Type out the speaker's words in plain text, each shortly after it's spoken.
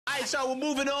All right, so we're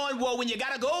moving on. Well, when you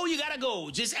gotta go, you gotta go.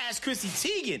 Just ask Chrissy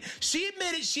Teigen. She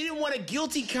admitted she didn't want a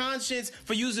guilty conscience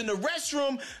for using the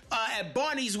restroom at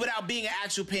Barneys without being an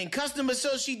actual paying customer,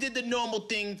 so she did the normal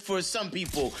thing for some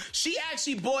people. She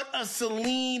actually bought a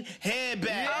Celine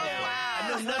handbag. Oh, wow. I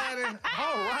know nothing.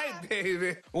 All right,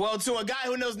 baby. Well, to a guy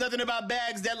who knows nothing about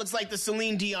bags, that looks like the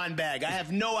Celine Dion bag. I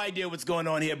have no idea what's going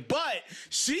on here, but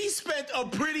she spent a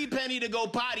pretty penny to go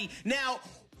potty. Now,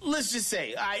 let's just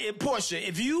say, Portia,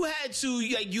 if you had to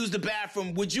use the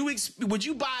bathroom, would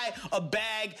you buy a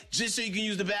bag just so you can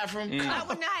use the bathroom? I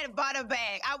would not have bought a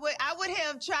bag. I would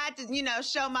have tried to,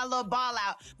 show my little ball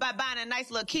out by buying a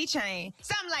nice little keychain,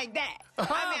 something like that.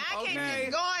 I can't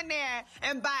just go in there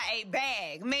and buy a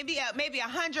bag, maybe $100 or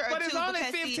 $200. But it's only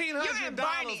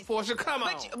 $1,500, Portia. Come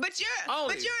on. But you're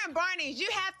in Barneys. You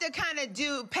have to kind of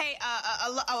pay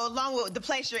along with the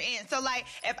place you're in. So like,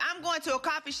 if I'm going to a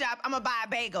coffee shop, I'm gonna buy a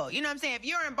bagel. You know what I'm saying? If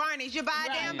you're in Barneys, you buy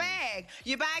a damn bag.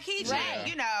 You buy a keychain.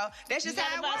 Right. That's just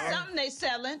how it works. Something they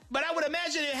selling. But I would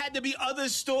imagine it had to be other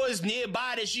stores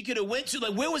nearby that she could have went to.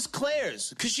 Like, where was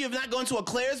Claire's? Could she have not gone to a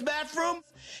Claire's bathroom?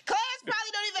 Claire's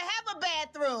probably don't even have a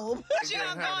bathroom. She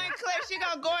gonna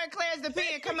go in Claire's to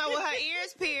pee and come out with her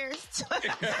ears pierced. Or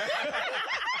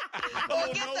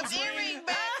get some earring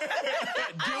back.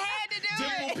 I had to do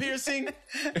Dimple it. piercing.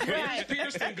 Right.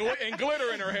 Pierced and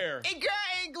glitter in her hair. And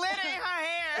glitter in her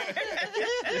hair.